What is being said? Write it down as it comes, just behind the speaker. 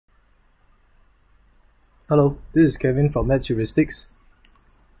Hello, this is Kevin from Heuristics.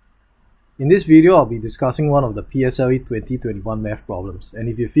 In this video, I'll be discussing one of the PSLE 2021 math problems, and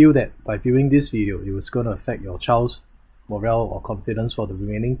if you feel that by viewing this video it was going to affect your child's morale or confidence for the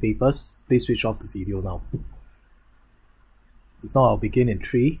remaining papers, please switch off the video now. If not, I'll begin in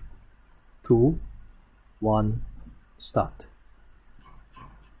 3, 2, 1, start.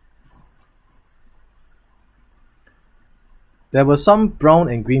 There were some brown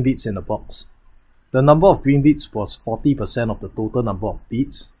and green beads in the box. The number of green beads was 40% of the total number of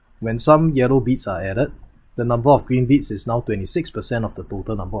beads. When some yellow beads are added, the number of green beads is now 26% of the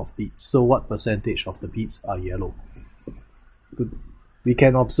total number of beads. So what percentage of the beads are yellow? We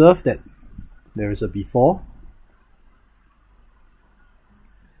can observe that there is a before,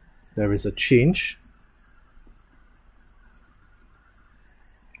 there is a change,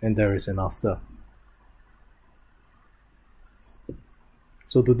 and there is an after.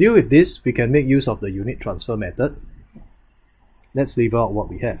 So to deal with this, we can make use of the unit transfer method. Let's label out what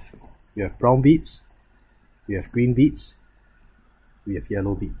we have. We have brown beads, we have green beads, we have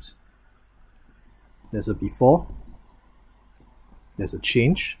yellow beads. There's a before, there's a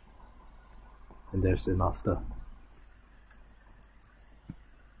change, and there's an after.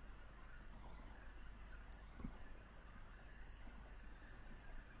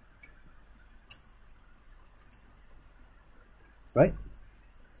 Right?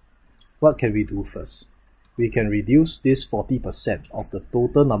 What can we do first? We can reduce this 40% of the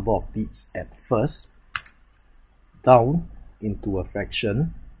total number of beads at first down into a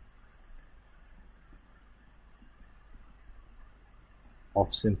fraction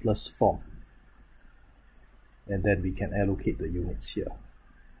of simplest form, and then we can allocate the units here.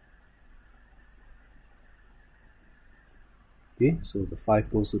 Okay, so the 5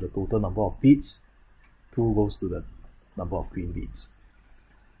 goes to the total number of beads, 2 goes to the number of green beads.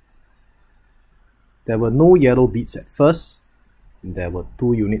 There were no yellow beads at first. There were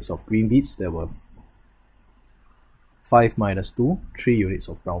 2 units of green beads. There were 5 minus 2, 3 units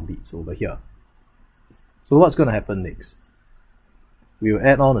of brown beads over here. So what's going to happen next? We will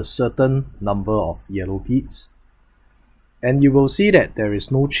add on a certain number of yellow beads, and you will see that there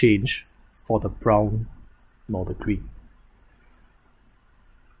is no change for the brown nor the green.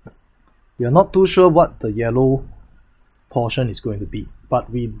 We are not too sure what the yellow portion is going to be, but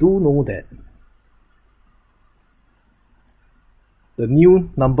we do know that the new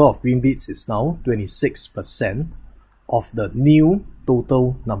number of green beads is now 26% of the new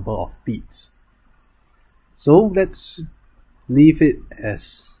total number of beads. So let's leave it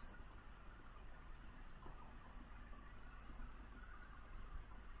as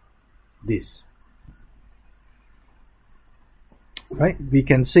this. Right? We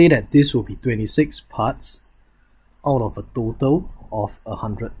can say that this will be 26 parts out of a total of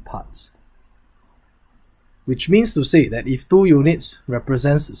 100 parts. Which means to say that if 2 units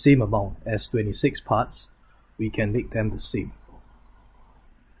represents the same amount as 26 parts, we can make them the same.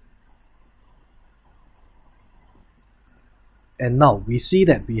 And now we see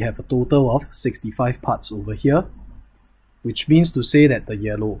that we have a total of 65 parts over here, which means to say that the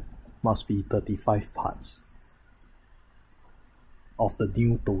yellow must be 35 parts of the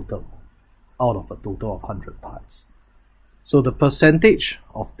new total out of a total of 100 parts. So the percentage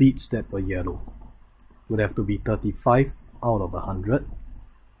of beads that were yellow would have to be 35 out of 100,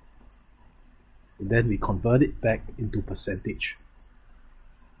 and then we convert it back into percentage.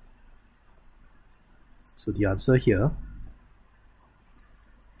 So the answer here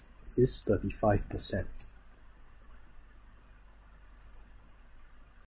is 35%.